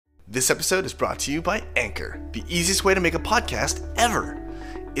This episode is brought to you by Anchor, the easiest way to make a podcast ever.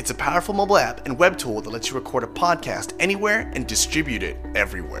 It's a powerful mobile app and web tool that lets you record a podcast anywhere and distribute it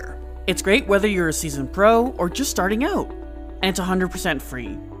everywhere. It's great whether you're a seasoned pro or just starting out, and it's 100%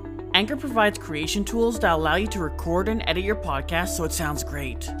 free. Anchor provides creation tools that allow you to record and edit your podcast so it sounds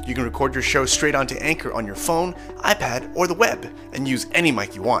great. You can record your show straight onto Anchor on your phone, iPad, or the web, and use any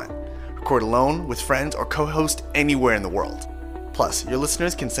mic you want. Record alone, with friends, or co-host anywhere in the world. Plus, your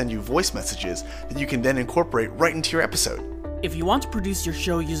listeners can send you voice messages that you can then incorporate right into your episode. If you want to produce your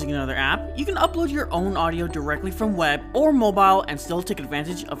show using another app, you can upload your own audio directly from web or mobile and still take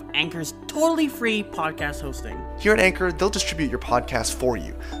advantage of Anchor's totally free podcast hosting. Here at Anchor, they'll distribute your podcast for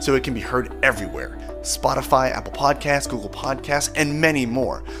you, so it can be heard everywhere. Spotify, Apple Podcasts, Google Podcasts, and many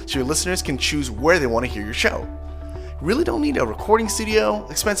more, so your listeners can choose where they want to hear your show. You really don't need a recording studio,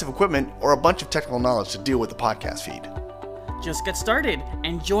 expensive equipment, or a bunch of technical knowledge to deal with the podcast feed. Just get started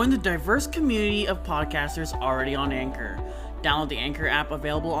and join the diverse community of podcasters already on Anchor. Download the Anchor app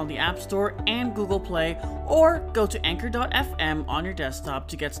available on the App Store and Google Play, or go to anchor.fm on your desktop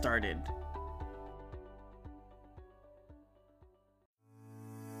to get started.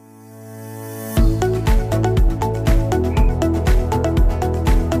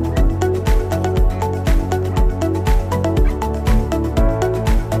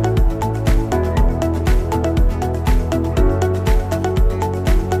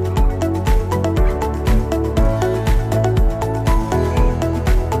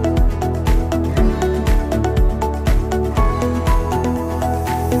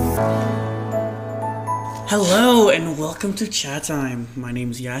 Hello and welcome to Chat Time. My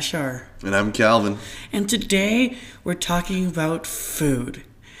name is Yashar. And I'm Calvin. And today we're talking about food.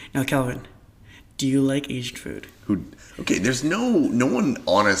 Now, Calvin, do you like Asian food? Okay, there's no one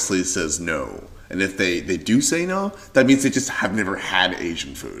honestly says no. And if they do say no, that means they just have never had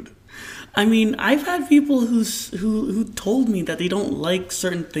Asian food. I mean, I've had people who told me that they don't like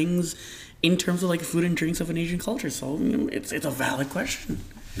certain things in terms of like food and drinks of an Asian culture. So it's a valid question.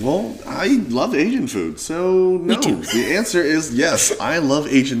 Well, I love Asian food, so no. Me too. The answer is yes, I love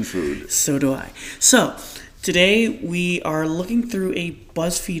Asian food. So do I. So, today we are looking through a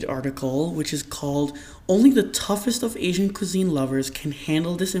BuzzFeed article which is called "Only the Toughest of Asian Cuisine Lovers Can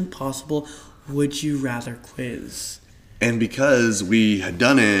Handle This Impossible Would You Rather Quiz." And because we had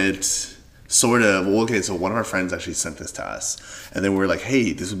done it sort of, so one of our friends actually sent this to us, and then we were like,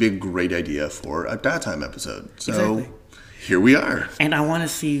 hey, this would be a great idea for a Dad Time episode. So exactly. Here we are. And I want to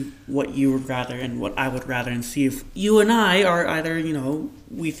see what you would rather and what I would rather, and see if you and I are either,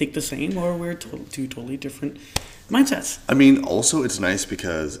 we think the same or we're two totally different mindsets. I mean, also it's nice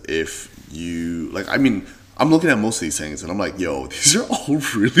because if you, I'm looking at most of these things and I'm like, yo, these are all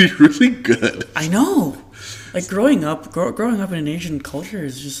really, really good. I know. Like growing up in an Asian culture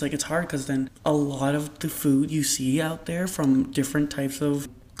is just like, it's hard because then a lot of the food you see out there from different types of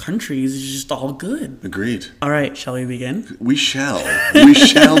countries is just all good. Agreed. All right, shall we begin? We shall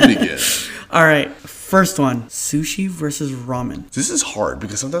begin. All right, first one, sushi versus ramen. This is hard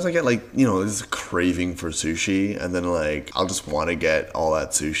because sometimes I get this craving for sushi, and then I'll just want to get all that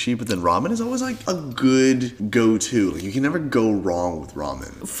sushi, but then ramen is always a good go-to. You can never go wrong with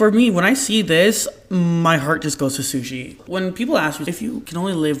ramen. For me, when I see this, my heart just goes to sushi. When people ask me if you can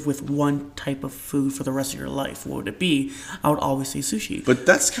only live with one type of food for the rest of your life, what would it be? I would always say sushi. But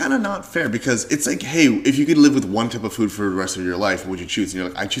that's kind of not fair because it's like, hey, if you could live with one type of food for the rest of your life, what would you choose? And you're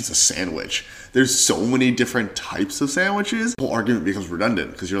like, I choose a sandwich. There's so many different types of sandwiches. The whole argument becomes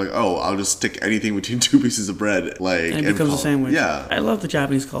redundant because you're like, oh, I'll just stick anything between two pieces of bread. And it becomes a sandwich. Yeah. I love the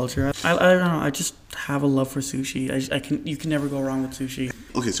Japanese culture. I don't know. I just have a love for sushi. You can never go wrong with sushi.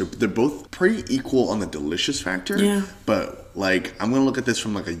 Okay, so they're both pretty equal on the delicious factor. Yeah. But I'm gonna look at this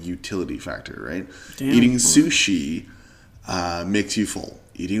from a utility factor, right? Damn. Eating sushi makes you full.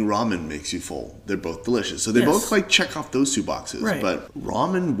 Eating ramen makes you full. They're both delicious. So they both check off those two boxes. Right. But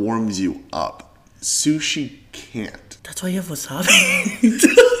ramen warms you up. Sushi can't. That's why you have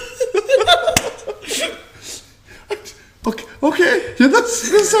wasabi. Okay. Yeah,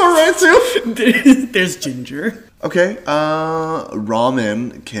 that's all right too. There's ginger. Okay.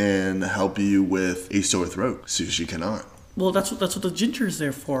 Ramen can help you with a sore throat. Sushi cannot. Well, that's what the ginger is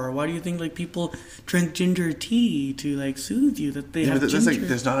there for. Why do you think people drink ginger tea to soothe you? That they have ginger.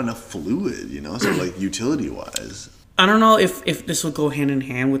 There's not enough fluid, So utility wise. I don't know if this will go hand in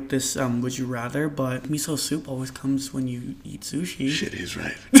hand with this would you rather, but miso soup always comes when you eat sushi. Shit, he's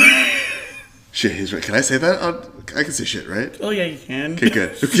right. Shit, he's right. Can I say that? I can say shit, right? Oh yeah, you can. Okay,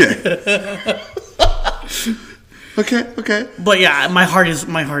 good. Okay. Okay. But yeah, my heart is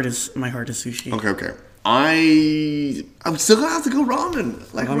sushi. Okay. I'm still gonna have to go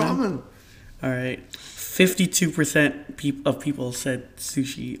ramen. Like ramen. All right. 52% of people said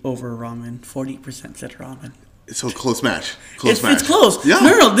sushi over ramen. 40% said ramen. So close match. It's close. Yeah.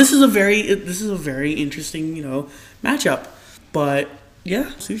 No. This is a very interesting, matchup. But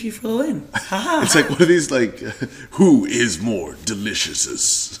yeah, sushi for the win. Haha. It's like one of these like, who is more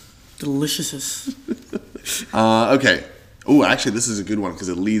delicious? Delicious. Okay. Oh, actually, this is a good one because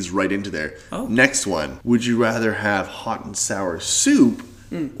it leads right into there. Oh. Next one. Would you rather have hot and sour soup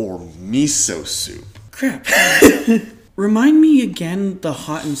or miso soup? Crap. Remind me again the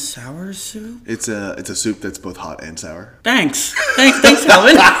hot and sour soup? It's a soup that's both hot and sour. Thanks,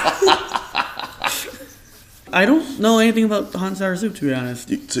 Calvin. I don't know anything about hot and sour soup, to be honest.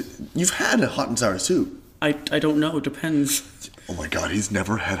 You've had a hot and sour soup. I don't know. It depends. Oh my god, he's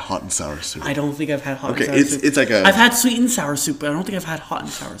never had hot and sour soup. I don't think I've had hot and sour soup. It's like a... I've had sweet and sour soup, but I don't think I've had hot and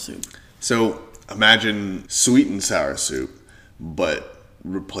sour soup. So imagine sweet and sour soup, but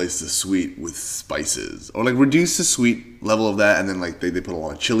replace the sweet with spices, or like reduce the sweet level of that, and then like they put a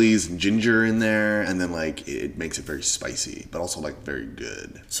lot of chilies and ginger in there, and then like it makes it very spicy but also like very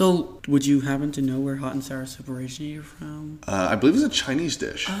good. So would you happen to know where hot and sour soup originated from? I believe it's a Chinese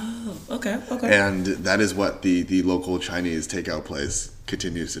dish. Oh, okay. And that is what the local Chinese takeout place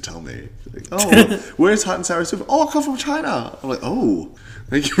continues to tell me. Like, oh, where's hot and sour soup? Oh, I come from China. I'm like, oh,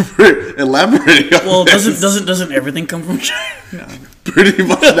 thank you for elaborating on Well, this. doesn't everything come from China? Pretty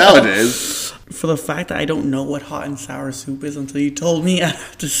much nowadays. For the fact that I don't know what hot and sour soup is until you told me, I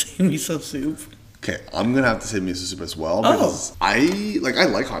have to say miso soup. Okay, I'm gonna have to say miso soup as well because I like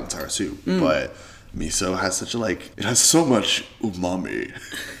hot and sour soup, but miso has such a it has so much umami.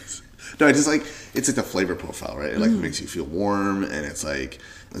 No, it's like the flavor profile, right? It makes you feel warm, and it's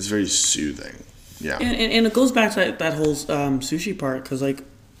very soothing. Yeah. And it goes back to that whole sushi part, because like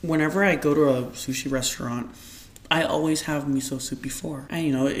whenever I go to a sushi restaurant, I always have miso soup before.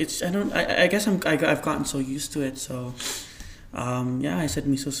 And I guess I've gotten so used to it. So I said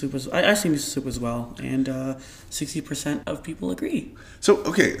miso soup I say miso soup as well, and 60% of people agree. So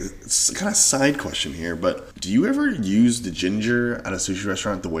okay, it's kind of side question here, but do you ever use the ginger at a sushi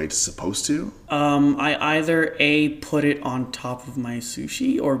restaurant the way it's supposed to? I either A, put it on top of my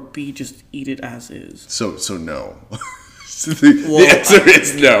sushi, or B, just eat it as is. So no. The answer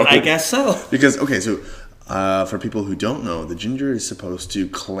is no. I guess so. Because for people who don't know, the ginger is supposed to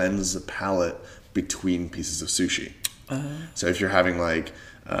cleanse the palate between pieces of sushi. So if you're having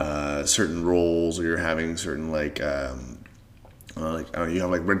certain rolls, or you're having certain you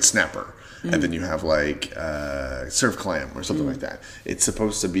have red snapper, and then you have surf clam or something like that. It's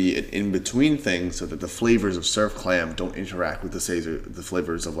supposed to be an in-between thing so that the flavors of surf clam don't interact with the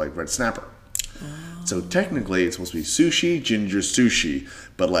flavors of red snapper. So technically it's supposed to be sushi, ginger sushi,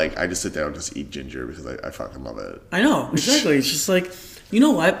 but I just sit there and just eat ginger because I fucking love it. I know, exactly. It's just you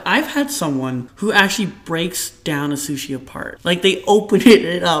know what? I've had someone who actually breaks down a sushi apart. They open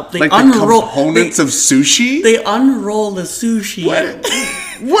it up. They unroll the components of sushi? They unroll the sushi.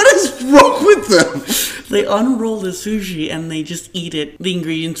 What is wrong with them? They unroll the sushi and they just eat it, the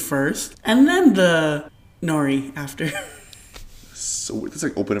ingredients first, and then the nori after. So it's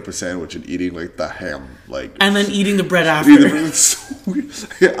open up a sandwich and eating the ham, and then eating the bread after. It's so weird.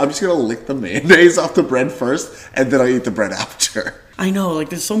 I'm just gonna lick the mayonnaise off the bread first, and then I eat the bread after. I know,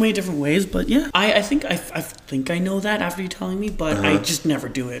 there's so many different ways, but yeah, I think I know that after you telling me, but I just never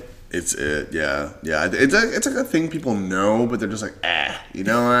do it. It's it's a thing people know, but they're just you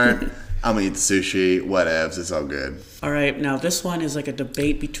know what? I'm gonna eat the sushi, whatevs, it's all good. All right, now this one is a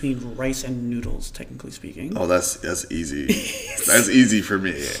debate between rice and noodles, technically speaking. Oh, that's easy. That's easy for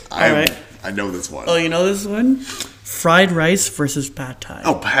me. I know this one. Oh, you know this one? Fried rice versus pad thai.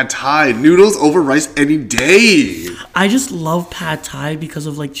 Oh, pad thai. Noodles over rice any day. I just love pad thai because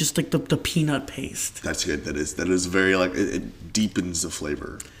of just the peanut paste. That's good. That is very it deepens the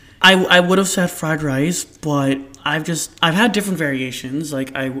flavor. I would have said fried rice, but I've had different variations.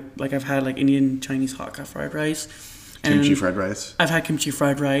 I've had Indian, Chinese hot pot fried rice, kimchi fried rice. I've had kimchi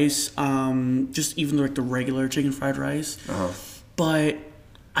fried rice. Just even the regular chicken fried rice. But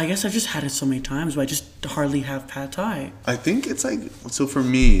I guess I've just had it so many times, but I just hardly have pad thai. I think it's so for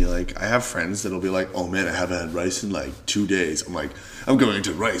me, I have friends that'll be oh man, I haven't had rice in 2 days. I'm I'm going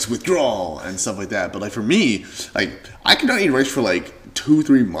into rice withdrawal and stuff like that. But for me, I cannot eat rice for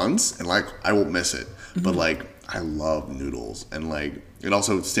 2-3 months and I won't miss it. Mm-hmm. But I love noodles, and it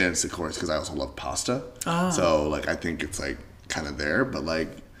also stands the course because I also love pasta. So I think it's kind of there, but I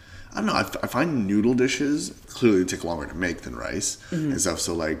don't know. I find noodle dishes clearly take longer to make than rice and stuff.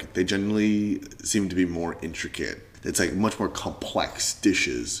 So they generally seem to be more intricate it's like much more complex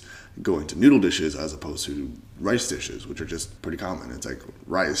dishes going to noodle dishes as opposed to rice dishes, which are just pretty common. It's like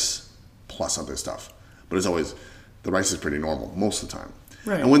rice plus other stuff, but it's always the rice is pretty normal most of the time.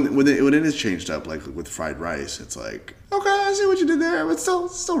 Right. And when it is changed up, like with fried rice, it's like, okay, I see what you did there, but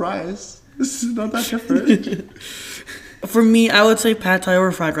still rice. This is not that different. For me, I would say pad thai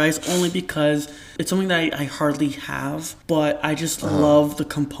over fried rice only because it's something that I hardly have, but I just love the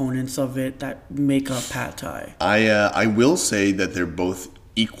components of it that make up pad thai. I will say that they're both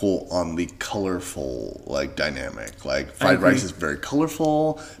equal on the colorful like dynamic. Like fried rice is very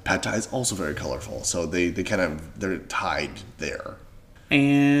colorful, pad thai is also very colorful, so they're tied there.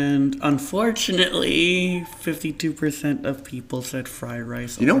 And unfortunately, 52% of people said fried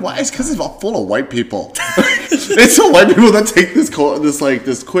rice. You know why? It's because it's all full of white people. It's all white people that take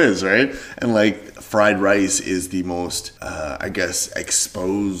this quiz, right? And like fried rice is the most, I guess,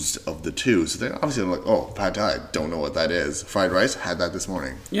 exposed of the two. So they're obviously like, oh, pad thai, don't know what that is. Fried rice, had that this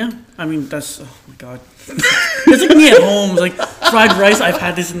morning. Yeah, I mean that's, oh my god, it's like me at home. It's like fried rice. I've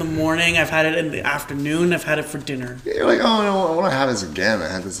had this in the morning. I've had it in the afternoon. I've had it for dinner. You're like, oh no, I want to have this again. I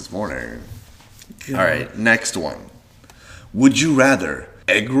had this morning. God. All right, next one. Would you rather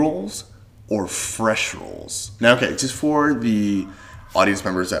egg rolls or fresh rolls? Now, okay, just for the audience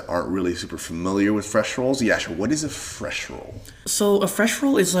members that aren't really super familiar with fresh rolls, Yasha, what is a fresh roll? So a fresh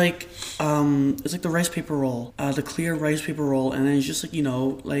roll is like, it's like the rice paper roll, the clear rice paper roll, and then it's just like, you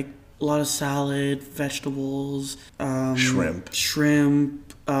know, like a lot of salad, vegetables, shrimp,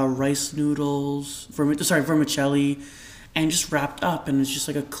 rice noodles, vermicelli, and just wrapped up, and it's just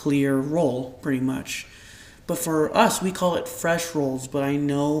like a clear roll, pretty much. But for us, we call it fresh rolls, but I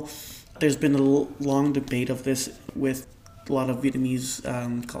know there's been a long debate of this with a lot of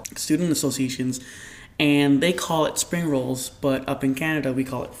Vietnamese student associations, and they call it spring rolls, but up in Canada, we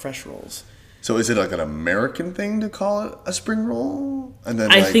call it fresh rolls. So is it like an American thing to call it a spring roll? And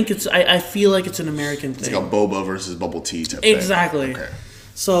then I think I feel like it's an American thing. It's like a boba versus bubble tea type Exactly. thing. Okay.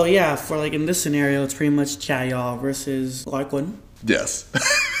 So yeah, for like in this scenario, it's pretty much chai yaw versus Lai Kun. Yes.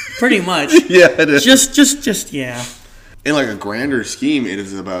 Pretty much. Yeah, it is. Just yeah. In like a grander scheme, it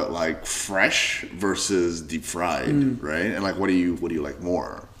is about like fresh versus deep fried, right? And like, what do you like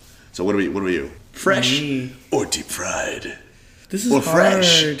more? So what are you? Fresh or deep fried? This is or hard.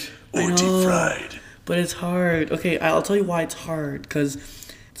 Fresh or deep fried? But it's hard. Okay, I'll tell you why it's hard. Because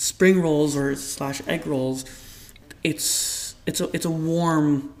spring rolls or / egg rolls, it's a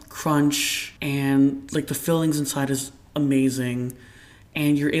warm crunch, and like the fillings inside is amazing.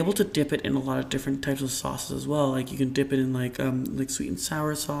 And you're able to dip it in a lot of different types of sauces as well. Like you can dip it in like sweet and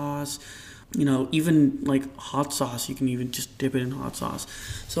sour sauce, you know, even like hot sauce. You can even just dip it in hot sauce.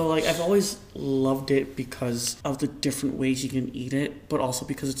 So like I've always loved it because of the different ways you can eat it, but also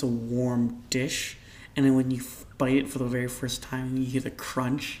because it's a warm dish. And then when you bite it for the very first time, you hear the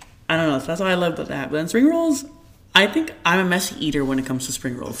crunch. I don't know. That's what I love about that. But then spring rolls, I think I'm a messy eater when it comes to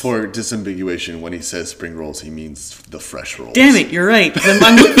spring rolls. For disambiguation, when he says spring rolls, he means the fresh rolls. Damn it, you're right.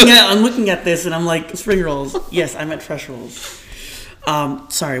 I'm looking at this and I'm like, spring rolls. Yes, I meant fresh rolls.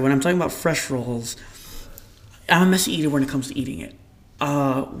 Sorry, when I'm talking about fresh rolls, I'm a messy eater when it comes to eating it.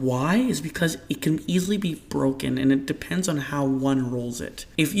 Why? Is because it can easily be broken, and it depends on how one rolls it.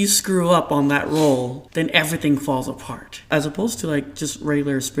 If you screw up on that roll, then everything falls apart. As opposed to like just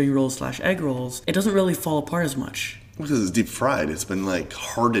regular spring rolls / egg rolls, it doesn't really fall apart as much. Because it's deep fried, it's been like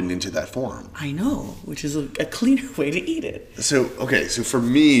hardened into that form. I know, which is a cleaner way to eat it. So for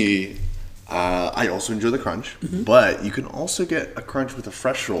me, I also enjoy the crunch, but you can also get a crunch with a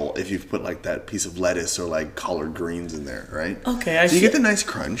fresh roll if you've put like that piece of lettuce or like collard greens in there, right? Okay, I see. So you get the nice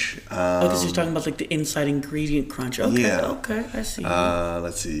crunch. Because you're talking about like the inside ingredient crunch. Okay, yeah. Okay, I see.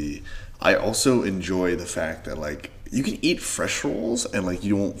 Let's see. I also enjoy the fact that like you can eat fresh rolls and like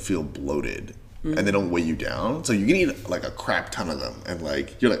you won't feel bloated. And they don't weigh you down. So you can eat like a crap ton of them and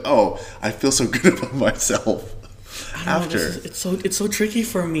like you're like, oh, I feel so good about myself. After it's so tricky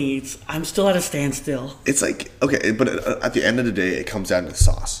for me. I'm still at a standstill. It's like, okay, but at the end of the day, it comes down to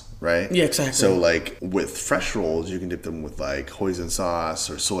sauce, right? Yeah, exactly. So like with fresh rolls, you can dip them with like hoisin sauce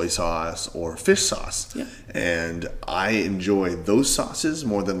or soy sauce or fish sauce. Yeah. And I enjoy those sauces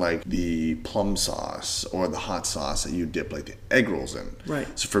more than like the plum sauce or the hot sauce that you dip like the egg rolls in.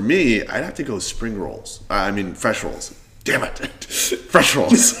 Right. So for me, I'd have to go spring rolls. Fresh rolls. Damn it. Fresh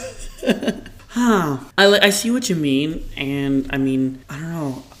rolls. I see what you mean, and I mean, I don't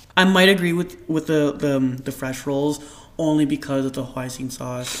know. I might agree with the fresh rolls only because of the hoisin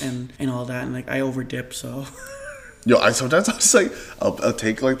sauce and all that, and like I over dip, so. Yo, I'll just like I'll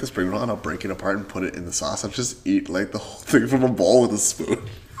take like the spring roll and I'll break it apart and put it in the sauce. I'll just eat like the whole thing from a bowl with a spoon.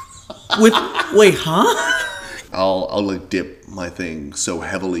 Wait, huh? I'll like dip my thing so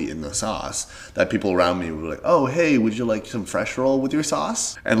heavily in the sauce that people around me will be like, oh, hey, would you like some fresh roll with your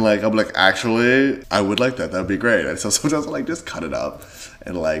sauce? And like, I'm like, actually, I would like that. That'd be great. And so sometimes I like just cut it up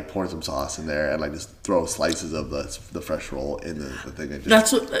and like pour some sauce in there and like just throw slices of the fresh roll in the thing. And just,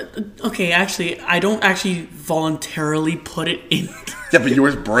 That's what. Okay, actually, I don't actually voluntarily put it in. yeah, but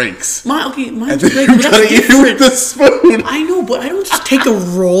yours breaks. Mine's And then big, you but gotta that's eat it with different. the spoon. I know, but I don't just take a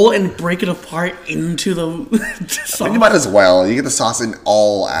roll and break it apart into the sauce. And you might as well. You get the sauce in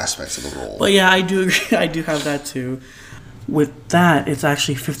all aspects of the roll. But yeah, I do agree. I do have that too. With that, it's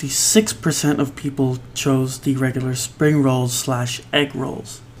actually 56% of people chose the regular spring rolls / egg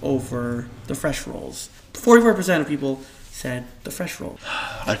rolls over the fresh rolls. 44% of people said the fresh roll.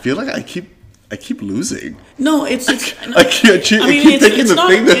 I feel like I keep losing. No, it's I keep thinking the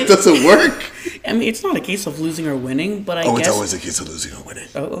thing that doesn't work. I mean, it's not a case of losing or winning, but I guess... It's always a case of losing or winning.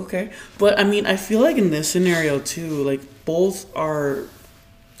 Oh, okay. But, I mean, I feel like in this scenario, too, like, both are...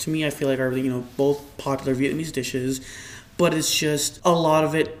 To me, I feel like are, both popular Vietnamese dishes, but it's just a lot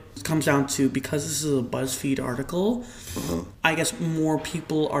of it comes down to, because this is a BuzzFeed article, I guess more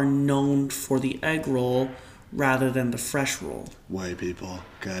people are known for the egg roll rather than the fresh roll. White people,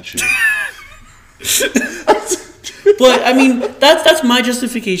 gotcha. But I mean, that's my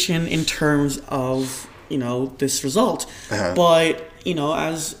justification in terms of this result. But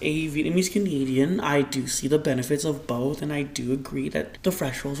as a Vietnamese Canadian, I do see the benefits of both, and I do agree that the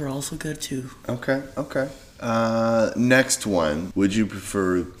fresh rolls are also good too. Okay. Next one. Would you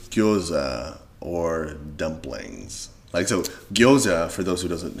prefer gyoza or dumplings? Like, so gyoza, for those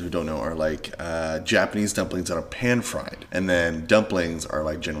who don't know, are like Japanese dumplings that are pan fried, and then dumplings are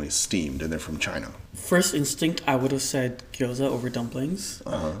like generally steamed, and they're from China. First instinct, I would have said gyoza over dumplings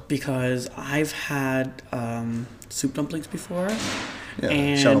because I've had soup dumplings before. Yeah,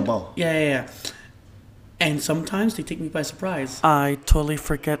 and xiaolongbao. Yeah. And sometimes they take me by surprise. I totally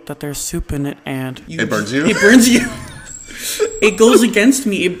forget that there's soup in it, and It burns you? It burns you. It goes against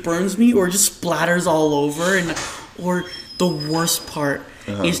me. It burns me, or just splatters all over, or the worst part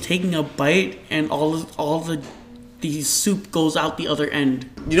is taking a bite and all the soup goes out the other end.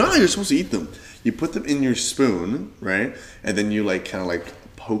 You know how you're supposed to eat them? You put them in your spoon, right? And then you like kind of like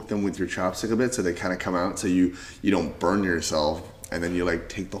poke them with your chopstick a bit so they kind of come out so you don't burn yourself. And then you like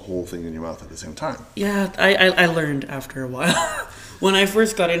take the whole thing in your mouth at the same time. Yeah, I learned after a while. When I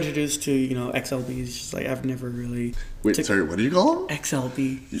first got introduced to, XLBs, just like I've never really... Wait, sorry, what do you call them?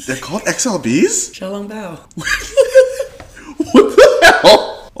 XLB. They're called XLBs? Xiaolongbao. What the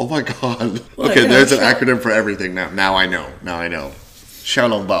hell? Oh my god. What? Okay, Yeah, there's an acronym for everything now. Now I know.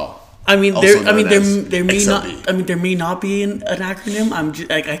 Xiaolongbao. I mean, Also there known may as not. XLB. I mean, there may not be an acronym. I'm just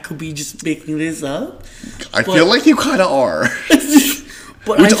like I could be just making this up. I feel like you kind of are.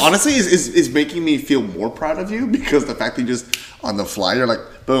 But Which honestly is making me feel more proud of you because the fact that you just on the fly you're like,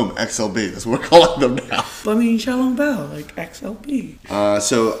 boom, XLB. That's what we're calling them now. But I mean, Xiaolongbao, like XLB.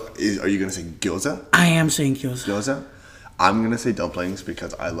 So are you gonna say gyoza? I am saying gyoza. Gyoza? I'm gonna say dumplings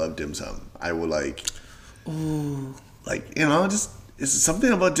because I love dim sum. I will like, Ooh. like just it's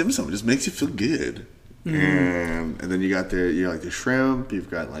something about dim sum. It just makes you feel good. And then you got the shrimp.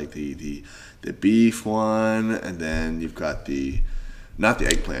 You've got like the beef one, and then you've got not the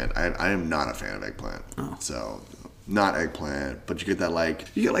eggplant. I am not a fan of eggplant. Oh. So not eggplant, but you get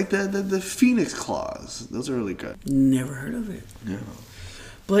the phoenix claws. Those are really good. Never heard of it. Yeah.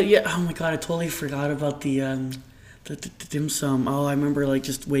 But yeah, oh my god, I totally forgot about the dim sum. Oh, I remember like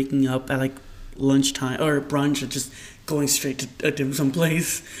just waking up at like lunchtime or brunch and just going straight to a dim sum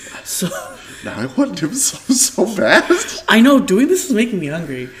place. So Now I want dim sum so bad. I know doing this is making me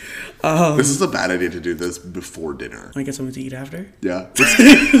hungry. This is a bad idea to do this before dinner. I get something to eat after. Yeah.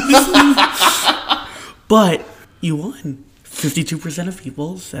 But you won. 52% of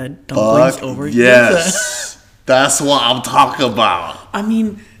people said dumplings over gyoza. Yes. That's what I'm talking about. I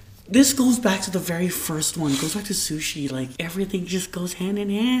mean, this goes back to the very first one. It goes back to sushi. Like, everything just goes hand in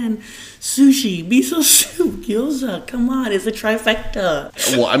hand. Sushi, miso soup, gyoza. Come on, it's a trifecta.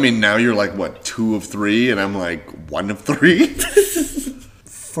 Well, I mean, now you're like, what, 2 of 3? And I'm like, 1 of 3?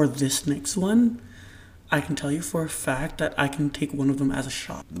 For this next one, I can tell you for a fact that I can take one of them as a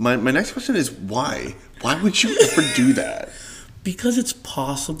shot. My next question is why? Why would you ever do that? Because it's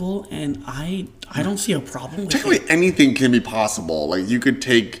possible, and I don't see a problem with Technically, it. anything can be possible. Like, you could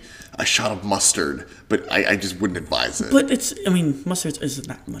take a shot of mustard, but I just wouldn't advise it. But mustard isn't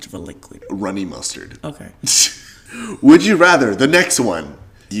that much of a liquid. Runny mustard. Okay. Would you rather, the next one,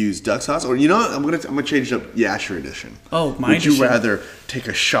 use duck sauce? Or, you know what? I'm gonna change up Yasher edition. Oh, my Would you edition. rather take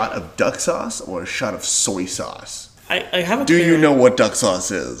a shot of duck sauce or a shot of soy sauce? I have a Do you clear- know what duck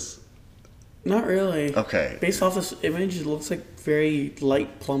sauce is? Not really. Okay. Based off this image, it looks like very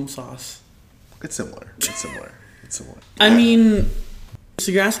light plum sauce. It's similar. It's similar. It's similar. I mean,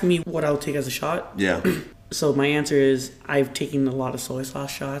 so you're asking me what I would take as a shot? Yeah. So my answer is I've taken a lot of soy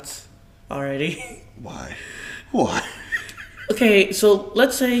sauce shots already. Why? Why? Okay, so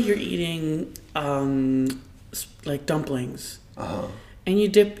let's say you're eating like dumplings, and you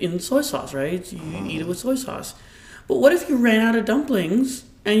dip in soy sauce, right? You eat it with soy sauce. But what if you ran out of dumplings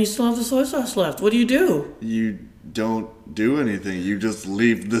and you still have the soy sauce left? What do? You don't do anything. You just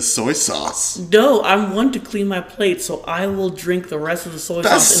leave the soy sauce. No, I'm one to clean my plate, so I will drink the rest of the soy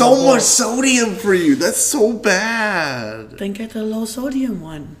That's sauce. so much sodium for you. That's so bad. Then get the low sodium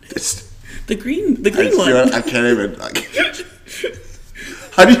one. It's, The green one. I can't even.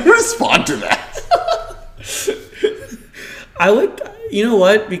 How do you respond to that? I would, you know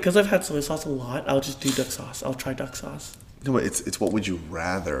what? Because I've had soy sauce a lot, I'll just do duck sauce. I'll try duck sauce. No, but it's what would you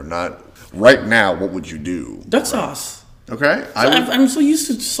rather, not right now. What would you do? Duck sauce. Okay, I'm so used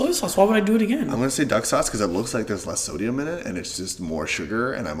to soy sauce. Why would I do it again? I'm gonna say duck sauce because it looks like there's less sodium in it, and it's just more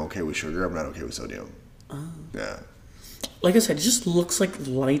sugar. And I'm okay with sugar. I'm not okay with sodium. Yeah. Like I said, it just looks like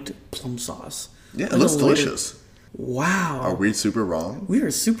light plum sauce. Yeah, it Like looks a lighter- delicious. Wow. Are we super wrong? We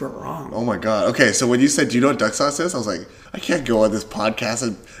are super wrong. Oh my god. Okay, so when you said, "Do you know what duck sauce is?" I was like, I can't go on this podcast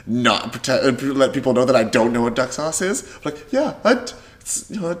and not let people know that I don't know what duck sauce is. I'm like, yeah,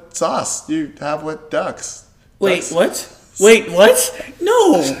 it's sauce you have with ducks. Wait, Ducks. what? Wait, what?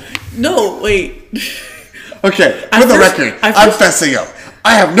 No, wait. Okay, At for the first- record, at I'm first- fessing up.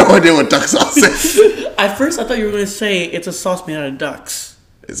 I have no idea what duck sauce is. At first, I thought you were going to say it's a sauce made out of ducks.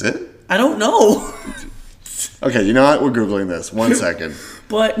 Is it? I don't know. Okay, you know what? We're Googling this. 1 second.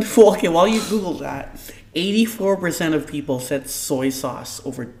 But, well, okay, while you Google that, 84% of people said soy sauce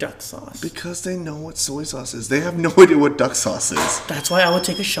over duck sauce. Because they know what soy sauce is. They have no idea what duck sauce is. That's why I would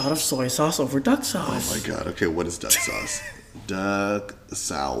take a shot of soy sauce over duck sauce. Oh my god. Okay, what is duck sauce? Duck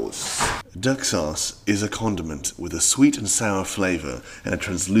sauce. Duck sauce is a condiment with a sweet and sour flavor and a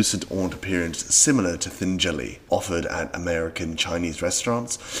translucent orange appearance similar to thin jelly. Offered at American Chinese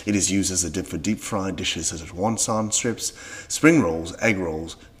restaurants, it is used as a dip for deep-fried dishes such as wonton strips, spring rolls, egg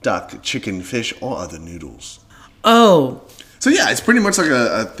rolls, duck, chicken, fish, or other noodles. Oh, So yeah, it's pretty much like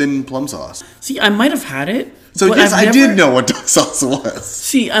a thin plum sauce. see, I might have had it. So but yes, I've I did never- know what duck sauce was.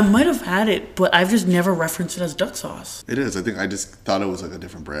 See, I might have had it, but I've just never referenced it as duck sauce. It is. I think I just thought it was like a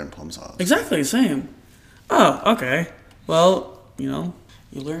different brand plum sauce. Exactly the same. Oh, okay. Well, you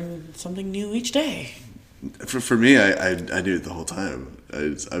learn something new each day. For me, I do it the whole time.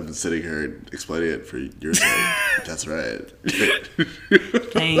 I've been sitting here explaining it for years. That's right.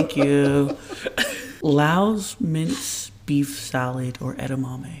 Thank you. Lao's mince beef salad or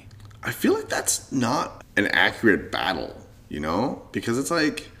edamame. I feel like that's not an accurate battle, because it's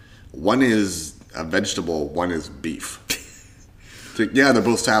like one is a vegetable, one is beef. It's like, yeah, they're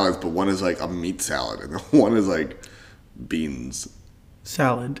both salads, but one is like a meat salad, and one is like beans.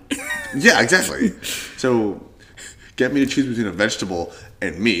 Salad. Yeah, exactly. So, get me to choose between a vegetable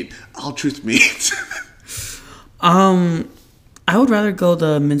and meat. I'll choose meat. I would rather go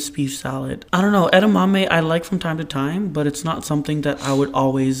the minced beef salad. I don't know, edamame I like from time to time, but it's not something that I would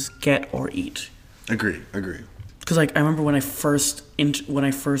always get or eat. Agree. Because I remember when I first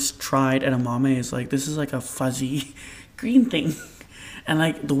tried edamame, it's like this is like a fuzzy green thing, and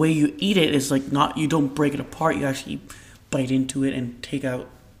like the way you eat it is like you don't break it apart. You actually bite into it and take out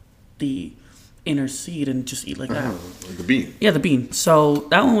the inner seed and just eat like that. Like the bean. Yeah, the bean. So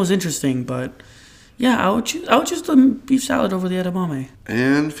that one was interesting, but yeah, I would choose the beef salad over the edamame.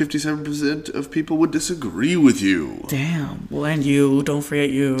 And 57% of people would disagree with you. Damn. Well, and you, don't forget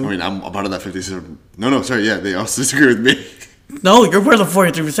you. I mean, I'm a part of that 57. No, sorry. Yeah, they also disagree with me. No, you're part of the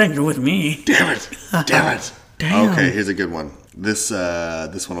 43%. You're with me. Damn it. Damn. Okay, here's a good one. This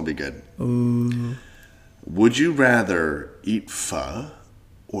one will be good. Ooh. Would you rather eat pho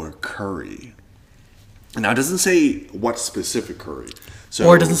or curry? Now, it doesn't say what specific curry. So,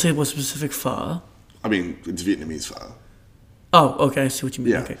 Or it doesn't say what specific pho. I mean, it's Vietnamese pho. Oh, okay. I see what you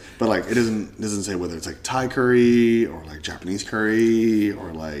mean. Yeah, Okay. but like it doesn't say whether it's like Thai curry or like Japanese curry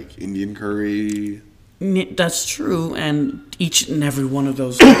or like Indian curry. That's true, and each and every one of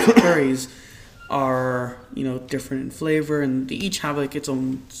those types of curries are, different in flavor, and they each have like its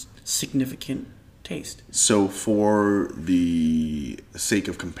own significant taste. So for the sake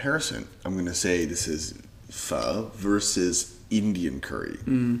of comparison, I'm gonna say this is pho versus Indian curry.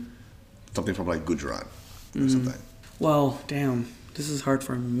 Something from like Gujarat or something. Well, damn, this is hard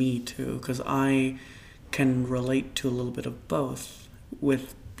for me too, because I can relate to a little bit of both,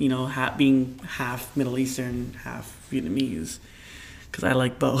 with being half Middle Eastern, half Vietnamese, because I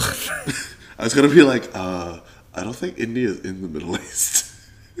like both. I was gonna be like, I don't think India is in the Middle East.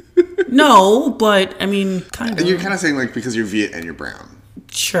 No, but I mean, kind And of. you're kind of saying like because you're Viet and you're brown.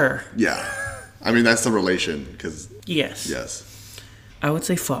 Sure. Yeah. I mean that's the relation because Yes. yes. I would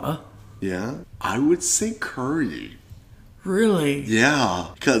say pho. Yeah. I would say curry. Really? Yeah.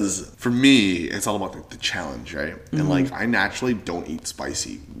 Because for me, it's all about the challenge, right? And like I naturally don't eat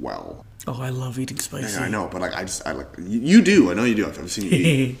spicy well. Oh, I love eating spicy. I know, but like I like you do. I know you do. I've seen you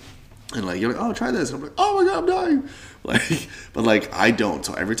eat. And like you're like, oh, try this. And I'm like, oh my god, I'm dying. Like, but like I don't.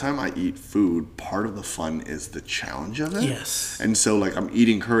 So every time I eat food, part of the fun is the challenge of it. Yes. And so like I'm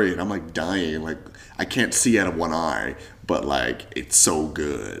eating curry and I'm like dying. Like I can't see out of one eye, but like it's so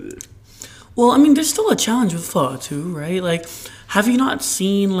good. Well, I mean, there's still a challenge with pho too, right? Like, have you not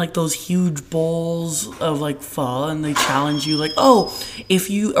seen like those huge bowls of like pho, and they challenge you like, oh, if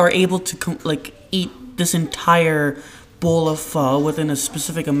you are able to like eat this entire bowl of pho within a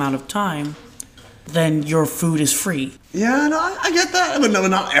specific amount of time, then your food is free. Yeah, no, I get that, but no,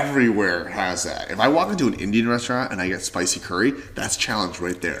 not everywhere has that. If I walk into an Indian restaurant and I get spicy curry, that's challenge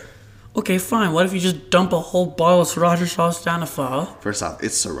right there. Okay, fine. What if you just dump a whole bottle of sriracha sauce down a pho? First off,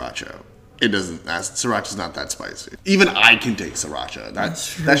 it's sriracha. It doesn't. Sriracha's not that spicy. Even I can take sriracha.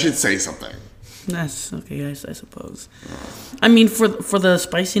 That should say something. That's okay, I suppose. I mean, for the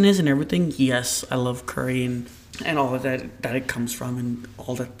spiciness and everything, yes, I love curry and all of that it comes from and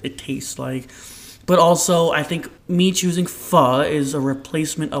all that it tastes like. But also, I think me choosing pho is a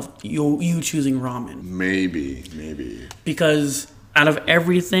replacement of you choosing ramen. Maybe. Because out of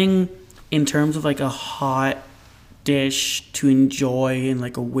everything, in terms of like a hot dish to enjoy in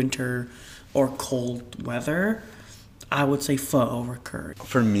like a winter or cold weather, I would say pho over curry.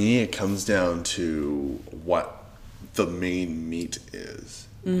 For me, it comes down to what the main meat is,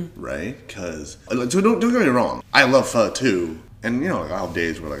 right? Because so don't get me wrong, I love pho too, and you know I'll have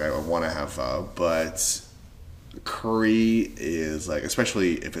days where like I want to have pho, but curry is like,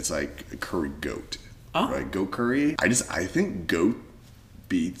 especially if it's like curry goat, right? Goat curry. I think goat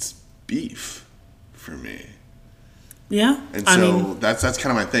beats beef for me. Yeah, And so that's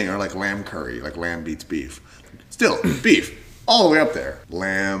kind of my thing. Or like lamb curry, like lamb beats beef. Still, beef, all the way up there.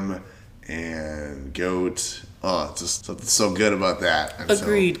 Lamb and goat. Oh, it's just something so good about that. And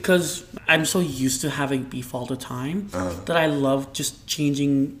agreed, because I'm so used to having beef all the time that I love just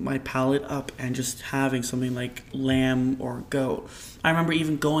changing my palate up and just having something like lamb or goat. I remember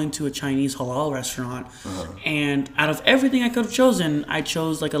even going to a Chinese halal restaurant, and out of everything I could have chosen, I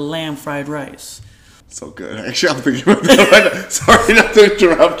chose like a lamb fried rice. So good. Actually, I'm thinking about that right now. Sorry not to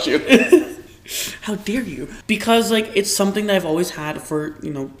interrupt you. How dare you? Because like it's something that I've always had for,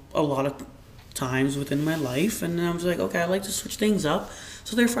 you know, a lot of times within my life, and I was like, okay, I like to switch things up.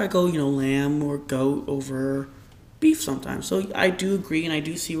 So therefore I go, you know, lamb or goat over beef sometimes. So I do agree and I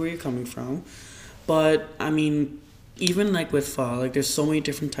do see where you're coming from. But I mean, even like with pho, like there's so many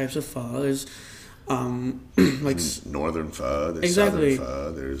different types of pho. There's like Northern pho, there's exactly. Southern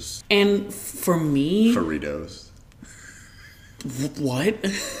pho, there's and for me, burritos. What?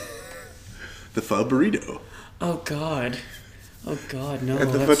 The pho burrito. Oh God, no.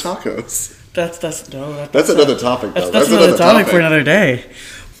 And the pho tacos. That's another topic, though. That's another topic for another day.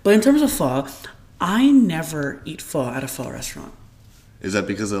 But in terms of pho, I never eat pho at a pho restaurant. Is that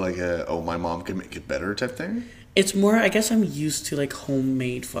because of like my mom can make it better type thing? It's more, I guess I'm used to like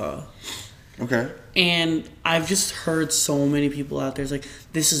homemade pho. Okay. And I've just heard so many people out there, it's like,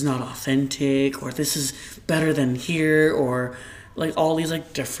 this is not authentic, or this is better than here, or like all these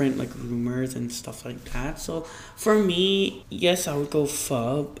like different like rumors and stuff like that. So for me, yes, I would go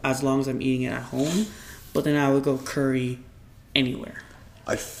pho as long as I'm eating it at home, but then I would go curry anywhere.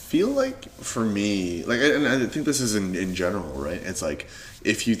 I feel like for me, like, and I think this is in general, right? It's like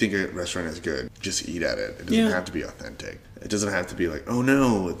if you think a restaurant is good, just eat at it. It doesn't have to be authentic. It doesn't have to be like, oh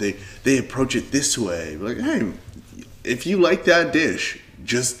no, they approach it this way. Like, hey, if you like that dish,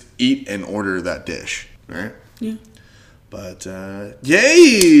 just eat and order that dish, right? Yeah. But,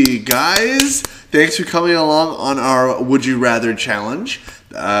 yay, guys! Thanks for coming along on our Would You Rather challenge.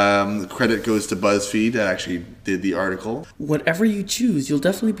 Credit goes to BuzzFeed that actually did the article. Whatever you choose, you'll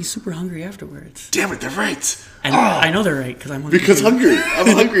definitely be super hungry afterwards. Damn it, they're right! And I know they're right, because I'm hungry. Because hungry. I'm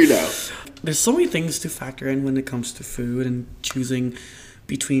hungry now. There's so many things to factor in when it comes to food and choosing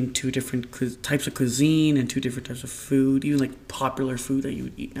between two different types of cuisine and two different types of food, even like popular food that you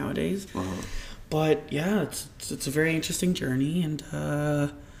would eat nowadays. But yeah, it's a very interesting journey, and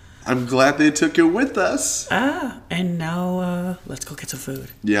I'm glad they took it with us. And now let's go get some food.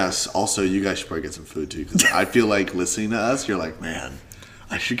 Yes. Also, you guys should probably get some food too, because I feel like listening to us, you're like, man,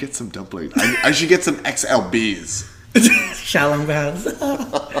 I should get some dumplings. I should get some XLBs. Shalom baths.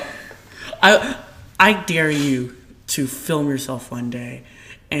 I dare you to film yourself one day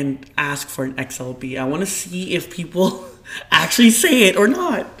and ask for an XLB. I want to see if people actually say it or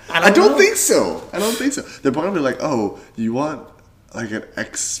not. I don't think so. They're probably like, oh, you want like an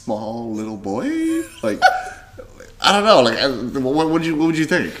X small little boy? Like, I don't know. Like, what would you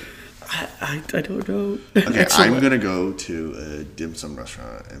think? I don't know. Okay, I'm gonna go to a dim sum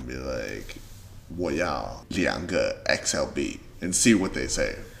restaurant and be like, 我要2个 XLB and see what they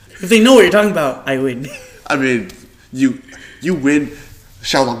say. If they know what you're talking about, I win. I mean, you win.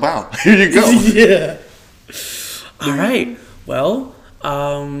 Xiao Long Bao. Here you go. Yeah. All right. Well,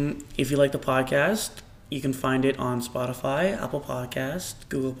 if you like the podcast, you can find it on Spotify, Apple Podcasts,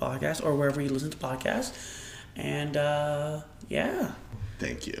 Google Podcasts, or wherever you listen to podcasts. And yeah.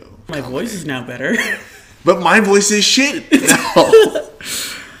 Thank you. My voice is now better. But my voice is shit.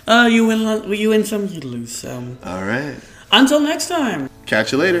 No. You win some, you lose some. All right. Until next time.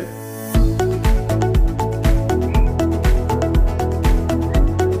 Catch you later.